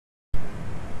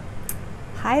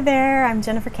Hi there, I'm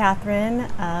Jennifer Kathryn.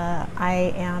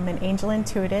 I am an angel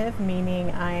intuitive, meaning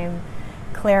I'm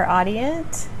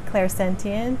clairaudient,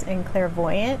 clairsentient, and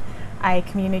clairvoyant. I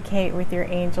communicate with your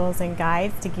angels and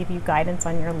guides to give you guidance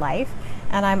on your life.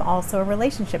 And I'm also a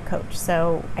relationship coach,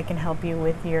 so I can help you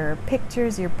with your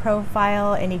pictures, your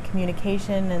profile, any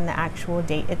communication, and the actual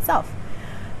date itself.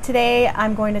 Today,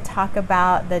 I'm going to talk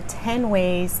about the 10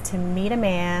 ways to meet a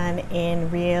man in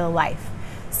real life.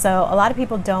 So a lot of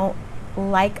people don't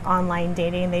like online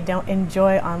dating, they don't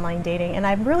enjoy online dating, and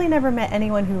I've really never met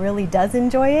anyone who really does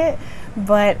enjoy it,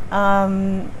 but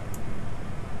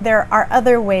there are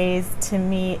other ways to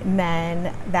meet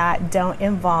men that don't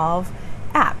involve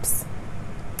apps.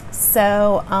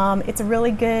 So it's a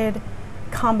really good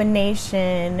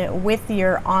combination with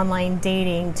your online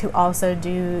dating to also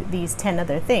do these 10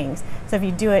 other things. So if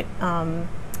you do it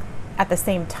at the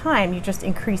same time, you're just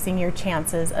increasing your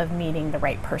chances of meeting the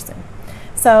right person.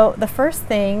 So the first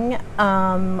thing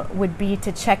would be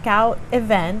to check out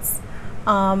events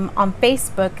on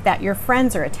Facebook that your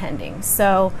friends are attending.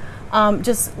 So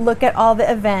just look at all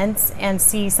the events and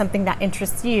see something that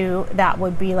interests you. That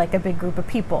would be like a big group of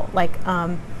people. Like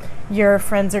your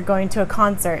friends are going to a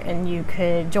concert and you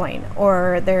could join.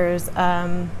 Or there's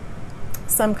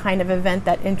some kind of event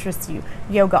that interests you.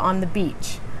 Yoga on the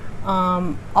beach.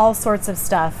 All sorts of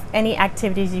stuff. Any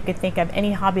activities you could think of.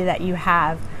 Any hobby that you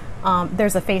have.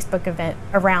 There's a Facebook event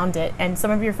around it, and some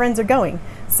of your friends are going.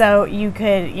 So you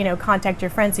could, contact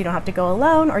your friends so you don't have to go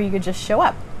alone, or you could just show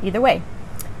up. Either way.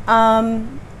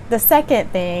 The second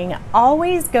thing,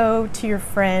 always go to your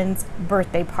friends'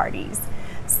 birthday parties.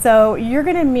 So you're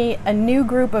going to meet a new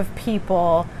group of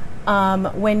people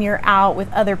when you're out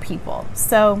with other people.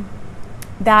 So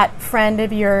that friend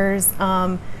of yours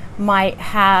might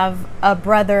have a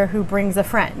brother who brings a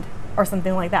friend, or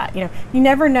something like that. You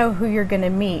never know who you're going to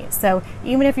meet. So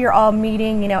even if you're all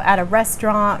meeting, at a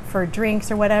restaurant for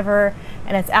drinks or whatever,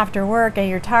 and it's after work and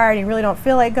you're tired and you really don't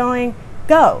feel like going,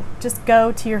 just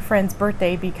go to your friend's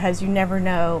birthday, because you never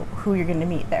know who you're going to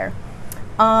meet there.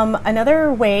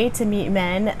 Another way to meet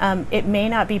men, it may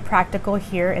not be practical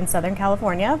here in Southern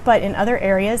California, but in other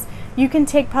areas, you can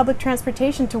take public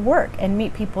transportation to work and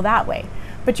meet people that way.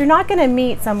 But you're not going to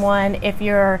meet someone if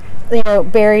you're,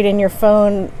 buried in your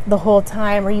phone the whole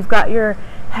time, or you've got your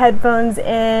headphones in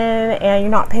and you're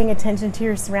not paying attention to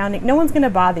your surroundings. No one's going to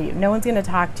bother you. No one's going to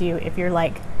talk to you if you're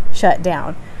shut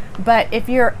down. But if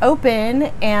you're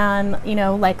open and,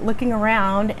 looking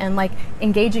around and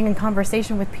engaging in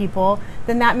conversation with people,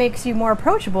 then that makes you more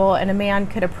approachable, and a man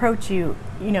could approach you,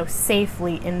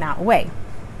 safely in that way.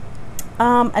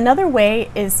 Another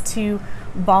way is to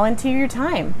volunteer your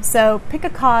time. So pick a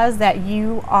cause that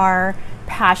you are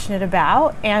passionate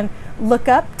about and look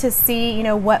up to see,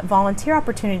 what volunteer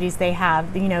opportunities they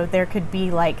have. There could be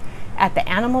at the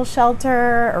animal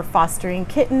shelter, or fostering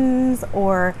kittens,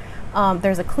 or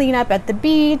there's a cleanup at the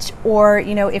beach, or,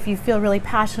 if you feel really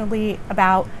passionately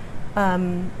about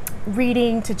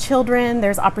reading to children,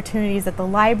 there's opportunities at the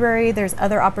library. There's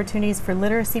other opportunities for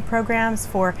literacy programs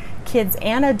for kids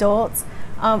and adults.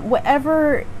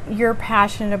 Whatever you're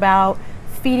passionate about,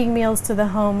 feeding meals to the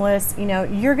homeless,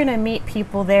 you're going to meet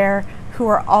people there who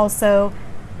are also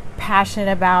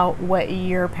passionate about what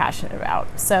you're passionate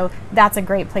about. So that's a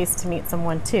great place to meet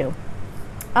someone too.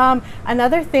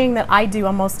 Another thing that I do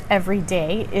almost every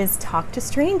day is talk to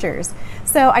strangers.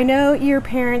 So I know your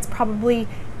parents probably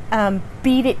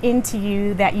beat it into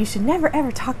you that you should never ever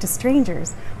talk to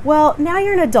strangers. Well, now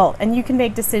you're an adult and you can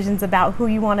make decisions about who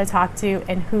you want to talk to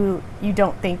and who you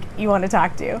don't think you want to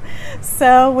talk to.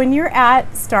 So when you're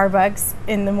at Starbucks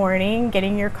in the morning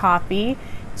getting your coffee,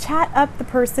 chat up the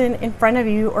person in front of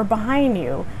you or behind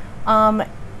you.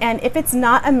 And if it's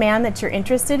not a man that you're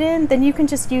interested in, then you can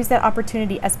just use that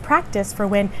opportunity as practice for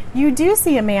when you do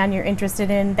see a man you're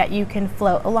interested in, that you can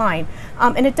float a line.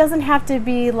 And it doesn't have to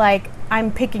be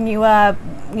I'm picking you up,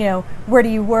 where do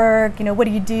you work, what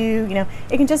do you do,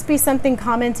 it can just be something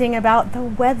commenting about the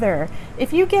weather.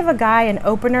 If you give a guy an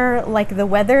opener like the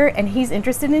weather and he's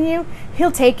interested in you,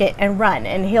 he'll take it and run,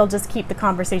 and he'll just keep the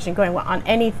conversation going on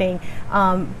anything.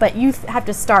 But you have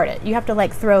to start it. You have to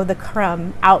throw the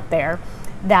crumb out there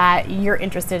that you're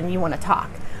interested in, you want to talk.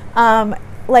 At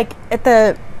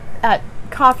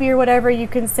coffee or whatever, you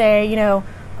can say,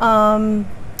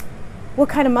 what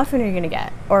kind of muffin are you going to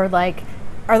get? Or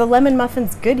are the lemon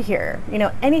muffins good here?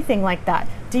 Anything like that.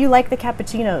 Do you like the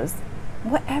cappuccinos?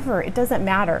 Whatever, it doesn't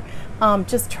matter.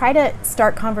 Just try to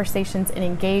start conversations and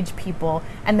engage people,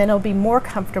 and then it'll be more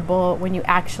comfortable when you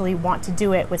actually want to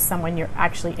do it with someone you're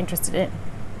actually interested in.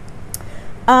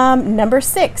 Number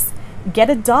 6,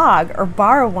 get a dog or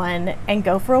borrow one and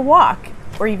go for a walk.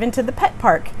 or even to the pet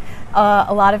park.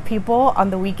 A lot of people on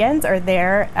the weekends are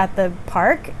there at the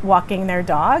park walking their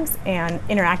dogs and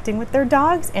interacting with their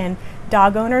dogs, and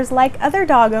dog owners like other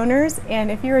dog owners. And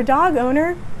if you're a dog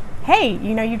owner, hey,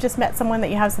 you know, you just met someone that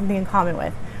you have something in common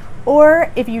with.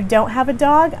 Or if you don't have a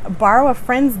dog, borrow a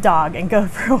friend's dog and go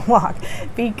for a walk,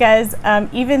 because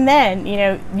even then, you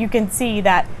know, you can see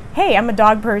that, hey, I'm a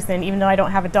dog person, even though I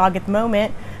don't have a dog at the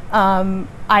moment.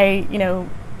 I, you know,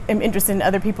 am interested in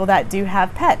other people that do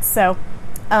have pets. So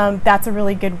that's a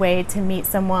really good way to meet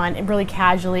someone, and really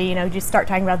casually, you know, just start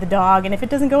talking about the dog. And if it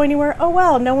doesn't go anywhere, oh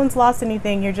well, no one's lost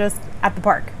anything. You're just at the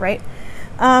park, right?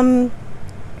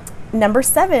 Number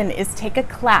 7 is take a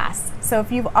class. So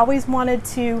if you've always wanted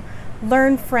to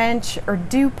learn French or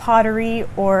do pottery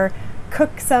or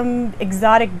cook some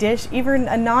exotic dish, even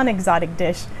a non-exotic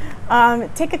dish,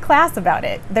 take a class about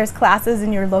it. There's classes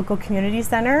in your local community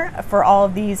center for all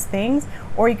of these things,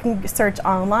 or you can search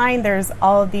online. There's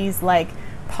all of these like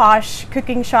posh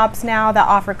cooking shops now that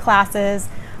offer classes,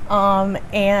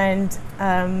 and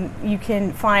you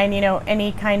can find, you know,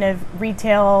 any kind of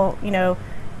retail, you know,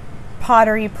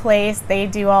 pottery place. They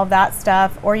do all that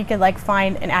stuff. Or you could like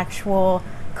find an actual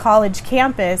college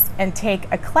campus and take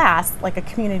a class, like a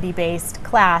community-based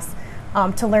class,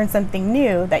 to learn something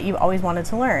new that you've always wanted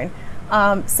to learn.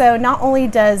 So not only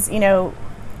does, you know,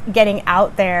 getting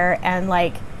out there and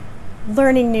like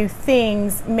learning new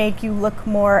things make you look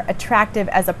more attractive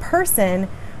as a person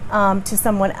to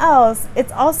someone else,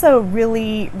 it's also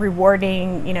really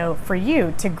rewarding, you know, for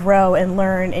you to grow and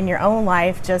learn in your own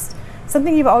life. Just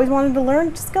something you've always wanted to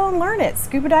learn, just go and learn it.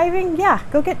 Scuba diving, yeah,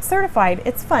 go get certified.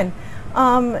 It's fun.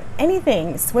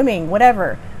 Anything, swimming,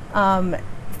 whatever.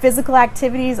 Physical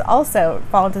activities also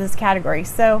fall into this category.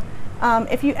 So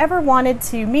if you ever wanted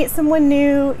to meet someone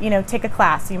new, you know, take a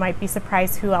class. You might be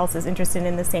surprised who else is interested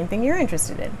in the same thing you're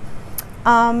interested in.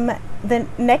 The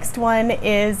next one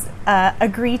is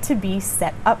agree to be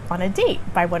set up on a date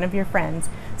by one of your friends.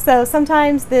 So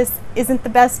sometimes this isn't the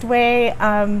best way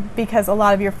because a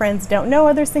lot of your friends don't know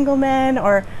other single men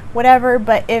or whatever,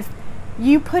 but if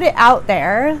you put it out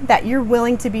there that you're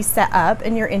willing to be set up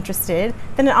and you're interested,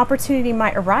 then an opportunity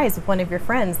might arise with one of your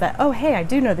friends that, oh, hey, I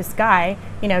do know this guy,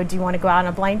 you know, do you want to go out on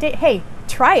a blind date? Hey,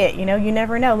 try it, you know, you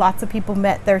never know. Lots of people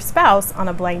met their spouse on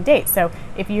a blind date. So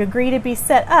if you agree to be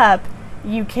set up,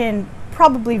 you can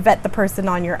probably vet the person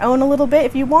on your own a little bit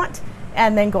if you want,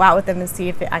 and then go out with them and see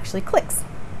if it actually clicks.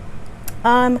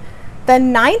 The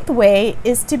 9th way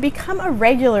is to become a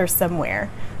regular somewhere.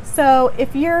 So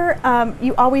if you're,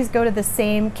 you always go to the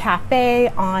same cafe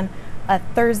on a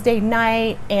Thursday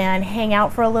night and hang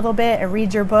out for a little bit and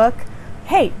read your book,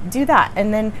 hey, do that.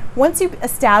 And then once you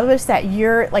establish that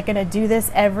you're like gonna do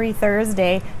this every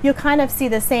Thursday, you'll kind of see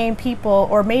the same people,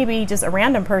 or maybe just a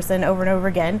random person over and over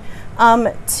again,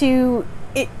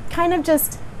 it kind of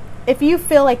just, if you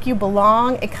feel like you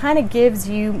belong, it kind of gives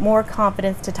you more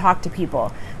confidence to talk to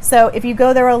people. So if you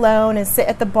go there alone and sit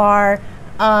at the bar,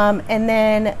 and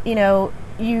then, you know,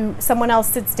 someone else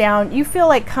sits down, you feel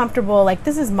like comfortable, like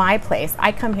this is my place.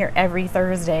 I come here every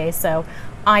Thursday, so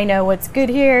I know what's good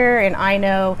here, and I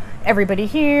know everybody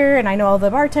here, and I know all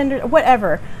the bartenders,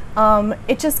 whatever.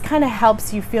 It just kind of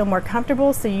helps you feel more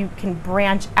comfortable so you can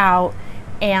branch out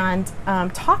and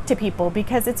talk to people,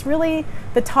 because it's really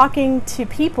the talking to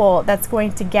people that's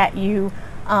going to get you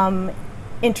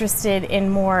interested in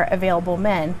more available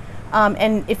men.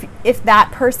 And if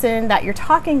that person that you're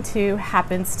talking to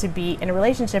happens to be in a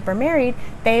relationship or married,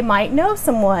 they might know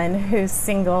someone who's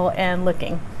single and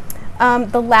looking.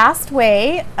 The last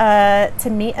way to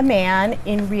meet a man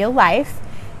in real life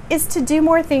is to do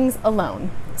more things alone.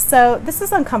 So this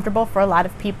is uncomfortable for a lot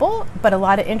of people, but a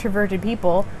lot of introverted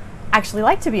people actually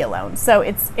like to be alone. So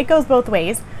it goes both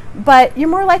ways. But you're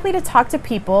more likely to talk to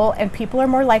people, and people are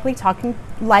more likely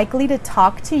to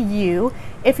talk to you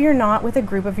if you're not with a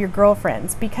group of your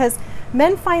girlfriends, because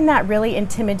men find that really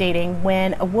intimidating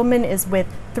when a woman is with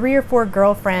 3 or 4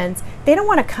 girlfriends. They don't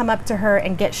want to come up to her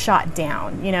and get shot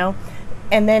down, you know,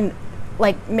 and then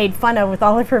like made fun of with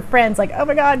all of her friends, like, oh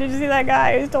my God, did you see that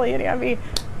guy who's totally hitting on me?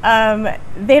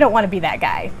 They don't want to be that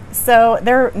guy. So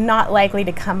they're not likely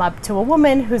to come up to a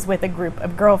woman who's with a group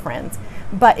of girlfriends.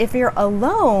 But if you're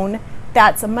alone,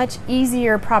 that's a much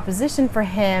easier proposition for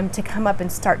him to come up and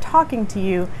start talking to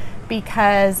you,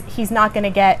 because he's not going to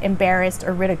get embarrassed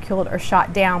or ridiculed or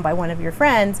shot down by one of your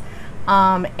friends.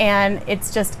 And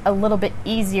it's just a little bit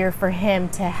easier for him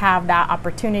to have that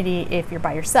opportunity if you're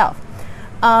by yourself.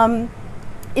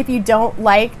 If you don't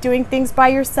like doing things by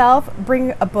yourself,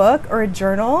 bring a book or a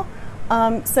journal,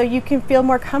 so you can feel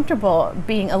more comfortable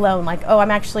being alone. Like, oh,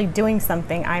 I'm actually doing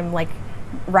something. I'm like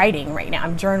writing right now.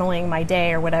 I'm journaling my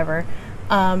day or whatever.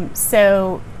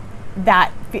 so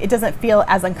that it doesn't feel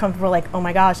as uncomfortable, like, oh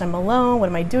my gosh, I'm alone, what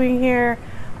am I doing here?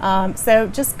 So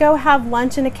just go have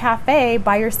lunch in a cafe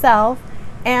by yourself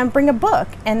and bring a book.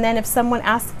 And then if someone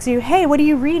asks you, hey, what are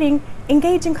you reading?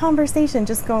 Engage in conversation.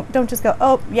 Don't just go,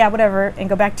 oh yeah, whatever, and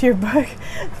go back to your book.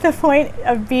 The point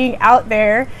of being out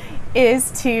there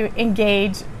is to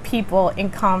engage people in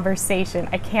conversation.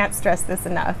 I can't stress this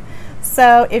enough.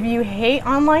 So if you hate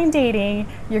online dating,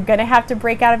 you're gonna have to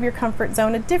break out of your comfort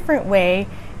zone a different way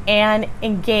and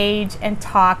engage and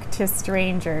talk to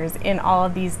strangers in all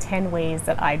of these 10 ways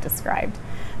that I described.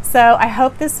 So I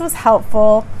hope this was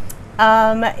helpful.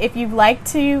 If you'd like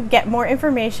to get more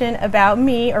information about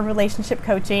me or relationship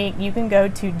coaching, you can go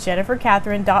to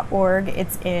jenniferkathryn.org.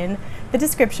 It's in the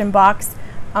description box.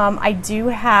 I do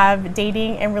have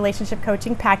dating and relationship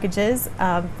coaching packages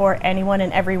for anyone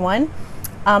and everyone.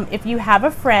 If you have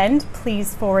a friend,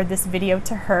 please forward this video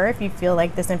to her if you feel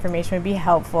like this information would be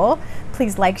helpful.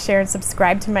 Please like, share, and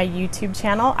subscribe to my YouTube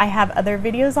channel. I have other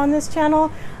videos on this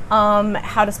channel,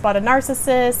 how to spot a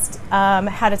narcissist,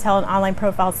 how to tell an online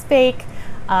profile's fake,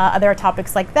 other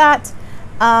topics like that.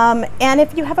 And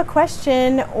if you have a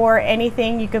question or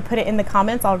anything, you could put it in the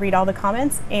comments. I'll read all the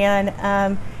comments.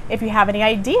 And if you have any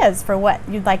ideas for what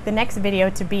you'd like the next video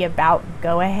to be about,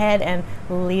 go ahead and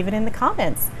leave it in the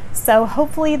comments. So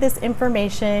hopefully this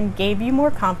information gave you more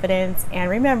confidence, and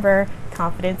remember,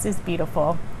 confidence is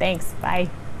beautiful. Thanks, bye.